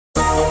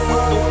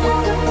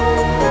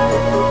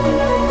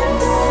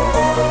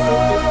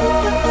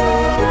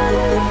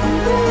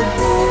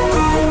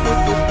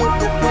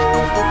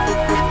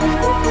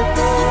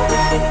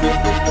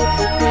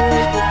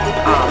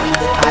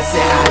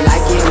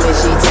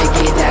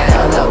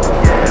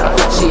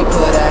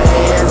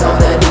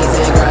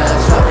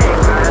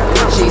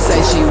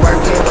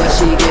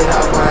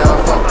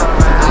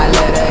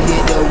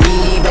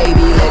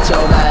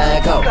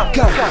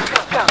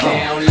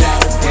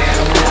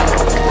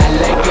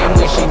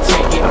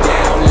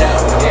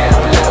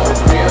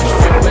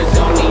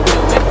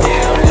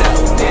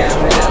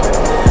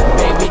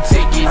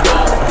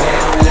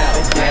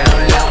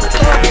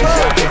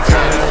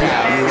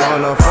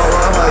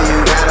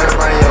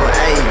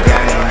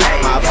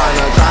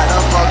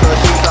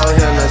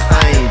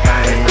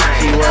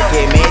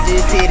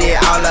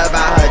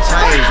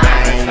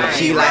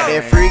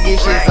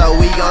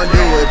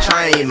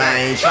train,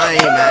 man,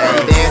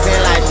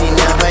 dancing like she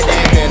never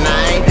dancing,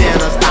 I ain't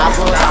finna stop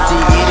her. She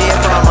get it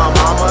from her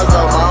mama,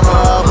 so mama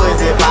her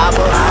pussy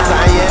popper.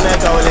 Saying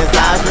Nicole and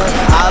Sasha,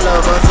 all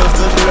of us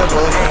sisters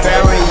strippers.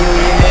 Fair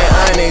reunion and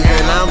Onyx,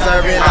 and I'm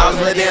serving dogs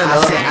for dinner.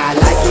 I said I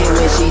like it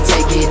when she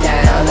take it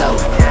down low.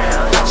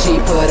 She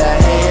put her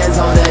hands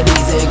on the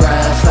D's and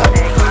grind slow.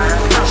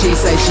 She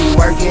say she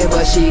working,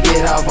 but she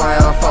get off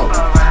round 4.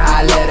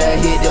 I let her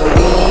hit the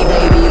weed,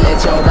 baby,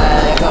 let your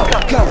mind go.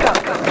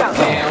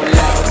 Down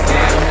low,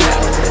 down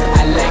low.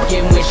 I like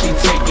it when she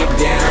take it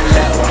down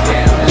low,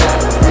 down low.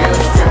 Real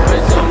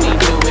strippers only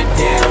do it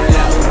down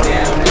low,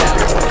 down low.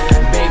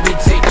 Baby,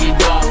 take it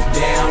off,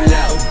 down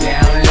low,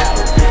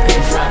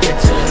 and drop it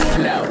to the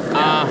floor.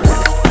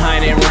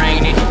 Honey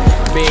raining,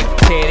 big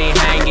titty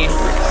hanging.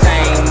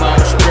 Same old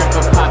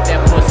stripper, pop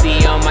that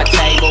pussy on my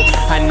table.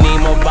 I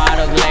need more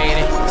bottles,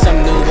 lady.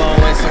 Some Nuvo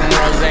and some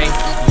Rosé.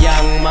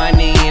 Young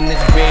money in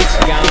this bitch,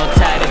 gone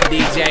tie the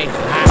DJ.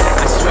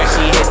 I swear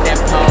she hit that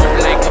pole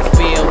like a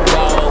field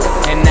goal,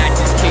 and I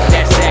just kick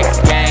that sex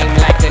game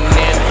like a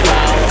nympho.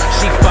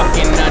 She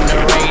fucking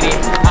underrated,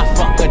 I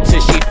fuck her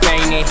till she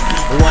fainted.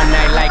 One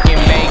night like in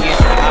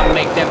Vegas, I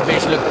make that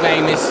bitch look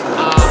famous.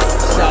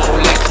 So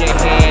let your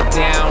head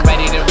down,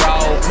 ready to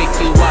roll. Pick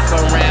you up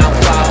around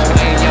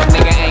 4, and your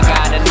nigga ain't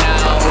gotta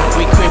know.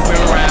 We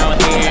creepin'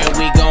 round here,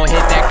 we gon'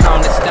 hit that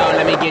corner store.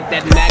 Let me get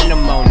that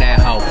Magnum on that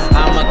hoe.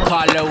 I'ma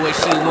call her what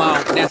she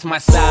want, that's my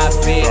side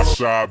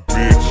bitch.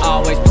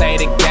 Always play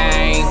the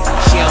game,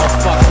 she don't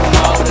fuck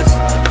promoters.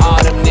 All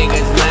them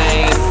niggas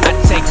lame, I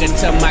take her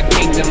to my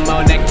kingdom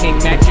on that king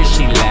mattress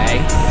she lay.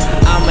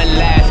 I'm a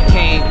last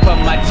king, put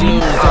my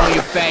jewels on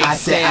your face. I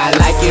said I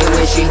like it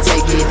when she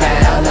take it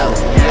down low.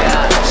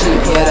 She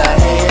put her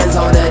hands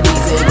on the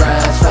D's and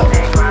grind slow.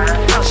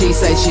 She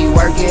say she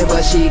working,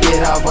 but she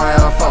get off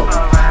round 4.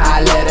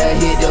 I let her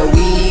hit the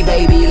weed,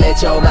 baby,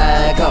 let your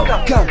mind go.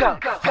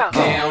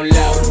 Down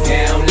low,